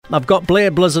I've got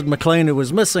Blair Blizzard McLean, who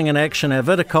was missing in action, our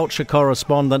viticulture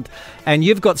correspondent, and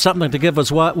you've got something to give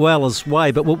us well as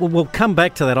way, but we'll come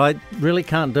back to that. I really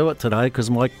can't do it today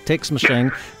because my text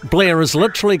machine, Blair, is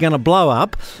literally going to blow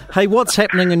up. Hey, what's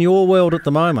happening in your world at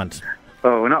the moment?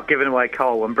 Oh, we're not giving away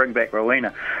coal and bring back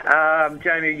Rowena.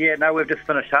 Jamie, we've just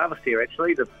finished harvest here,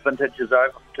 actually. The vintage is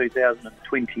over for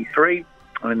 2023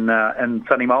 in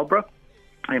sunny Marlborough,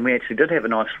 and we actually did have a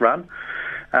nice run.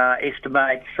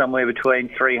 Estimate somewhere between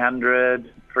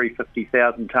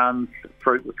 350,000 tonnes.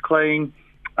 Fruit was clean.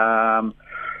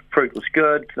 Fruit was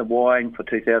good. The wine for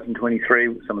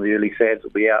 2023, some of the early sads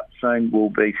will be out soon, will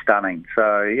be stunning.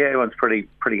 So, yeah, everyone's pretty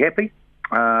happy.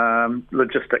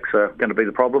 Logistics are going to be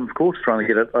the problem, of course, trying to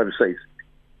get it overseas.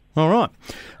 All right.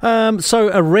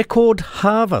 So a record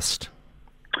harvest.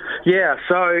 Yeah,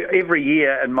 so every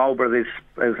year in Marlborough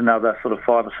there's another sort of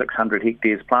 500 or 600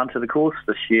 hectares planted, of course.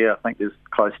 This year I think there's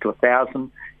close to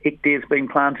 1,000 hectares being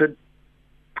planted.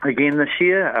 Again this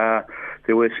year,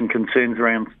 there were some concerns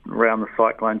around the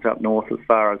cyclones up north as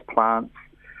far as plants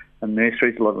and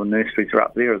nurseries. A lot of the nurseries are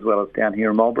up there as well as down here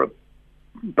in Marlborough.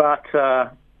 But it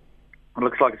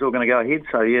looks like it's all going to go ahead.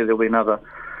 So yeah, there'll be another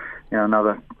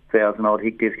 1,000 odd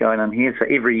hectares going in here. So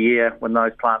every year when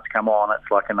those plants come on, it's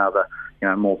like another,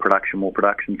 more production.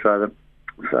 So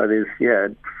there's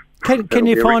Can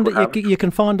you find it? You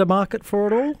can find a market for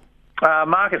it all.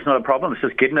 Market's not a problem. It's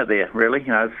just getting it there, really.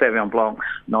 Sauvignon Blanc's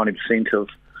 90%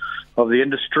 of the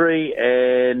industry,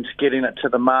 and getting it to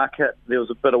the market. There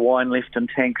was a bit of wine left in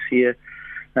tanks here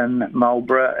in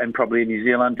Marlborough and probably in New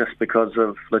Zealand just because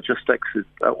of logistics.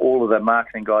 All of the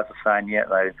marketing guys are saying,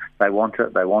 they want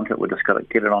it. We've just got to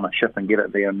get it on a ship and get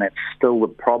it there, and that's still the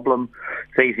problem.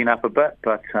 It's easing up a bit,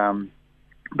 but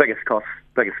biggest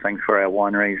things for our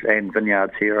wineries and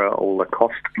vineyards here are all the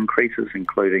cost increases,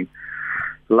 including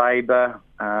labour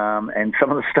and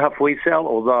some of the stuff we sell,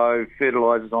 although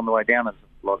fertiliser's on the way down, as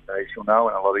a lot of those you'll know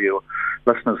and a lot of your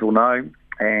listeners will know.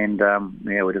 And,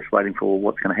 we're just waiting for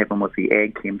what's going to happen with the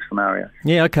ag chem scenario.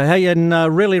 Yeah, okay. Hey, and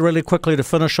really, really quickly to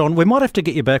finish on, we might have to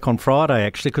get you back on Friday,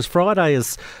 actually, because Friday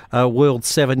is World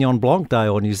Sauvignon Blanc Day,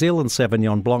 or New Zealand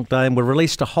Sauvignon Blanc Day, and we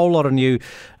released a whole lot of new,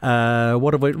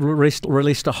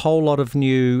 released a whole lot of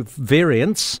new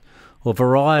variants or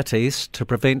varieties to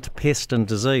prevent pest and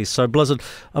disease. So, Blizzard,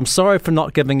 I'm sorry for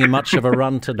not giving you much of a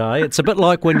run today. It's a bit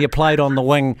like when you played on the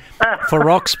wing for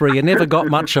Roxbury. You never got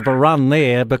much of a run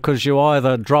there because you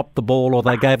either dropped the ball or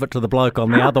they gave it to the bloke on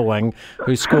the other wing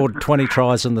who scored 20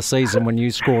 tries in the season when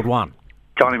you scored one.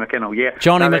 Johnny McKinnell, yeah.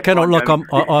 Johnny McKinnell. Look,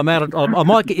 I'm out. I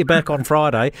might get you back on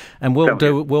Friday, and we'll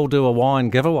do a wine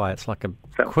giveaway. It's like a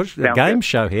game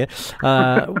show here.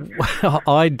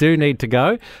 I do need to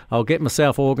go. I'll get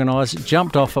myself organised.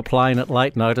 Jumped off a plane at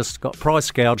late notice. Got price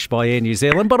gouged by Air New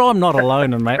Zealand, but I'm not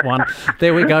alone in that one.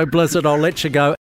 There we go, Blizzard. I'll let you go.